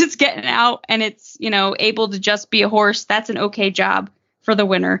long as it's getting out and it's, able to just be a horse, that's an okay job for the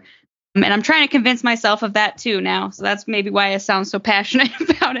winter. And I'm trying to convince myself of that too now. So that's maybe why I sound so passionate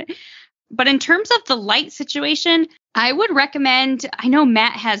about it. But in terms of the light situation, I would recommend, I know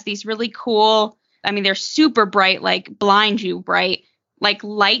Matt has these really cool, I mean, they're super bright, like blind you bright, like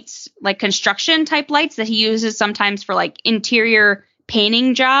lights, like construction type lights that he uses sometimes for like interior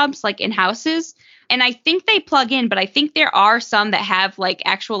painting jobs, like in houses. And I think they plug in, but I think there are some that have like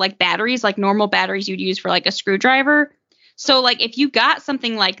actual like batteries, like normal batteries you'd use for like a screwdriver. So like if you got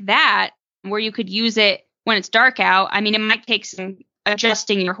something like that where you could use it when it's dark out, I mean, it might take some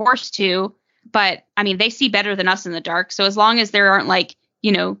adjusting your horse to, but I mean, they see better than us in the dark. So as long as there aren't like,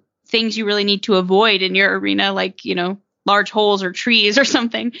 you know, things you really need to avoid in your arena, like, you know, large holes or trees or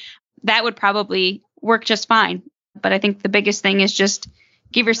something, that would probably work just fine. But I think the biggest thing is just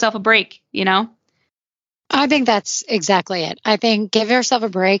give yourself a break, you know? I think that's exactly it. I think give yourself a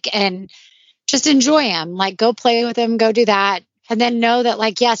break and just enjoy him. Like, go play with him, go do that. And then know that,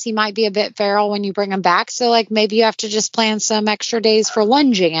 like, yes, he might be a bit feral when you bring him back. So, like, maybe you have to just plan some extra days for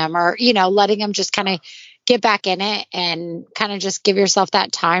lunging him or, you know, letting him just kind of get back in it and kind of just give yourself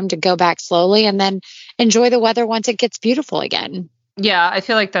that time to go back slowly and then enjoy the weather once it gets beautiful again. Yeah, I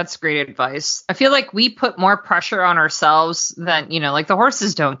feel like that's great advice. I feel like we put more pressure on ourselves than, you know, like the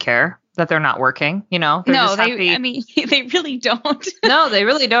horses don't care that they're not working, you know? No, I mean, they really don't. No, they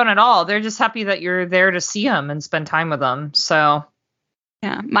really don't at all. They're just happy that you're there to see them and spend time with them. So,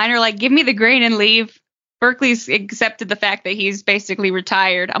 yeah, mine are like, give me the grain and leave. Berkeley's accepted the fact that he's basically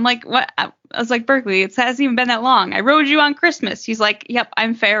retired. I'm like, what? I was like, Berkeley, it hasn't even been that long. I rode you on Christmas. He's like, yep,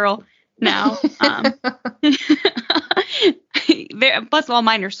 I'm feral now. Plus, all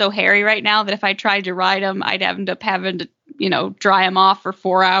mine are so hairy right now that if I tried to ride them, I'd end up having to, you know, dry them off for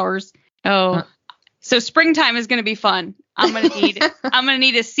 4 hours. Oh, so springtime is going to be fun. I'm going to need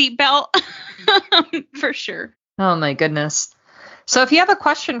a seatbelt for sure. Oh my goodness. So if you have a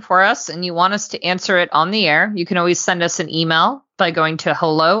question for us and you want us to answer it on the air, you can always send us an email by going to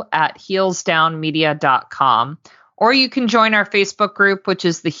hello@heelsdownmedia.com, or you can join our Facebook group, which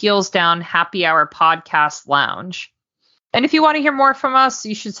is the Heels Down Happy Hour Podcast Lounge. And if you want to hear more from us,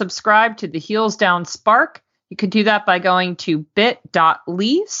 you should subscribe to the Heels Down Spark. You can do that by going to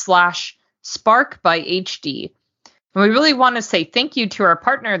bit.ly/sparkbyhd. And we really want to say thank you to our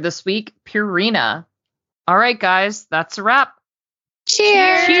partner this week, Purina. All right, guys, that's a wrap.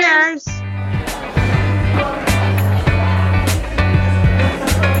 Cheers. Cheers.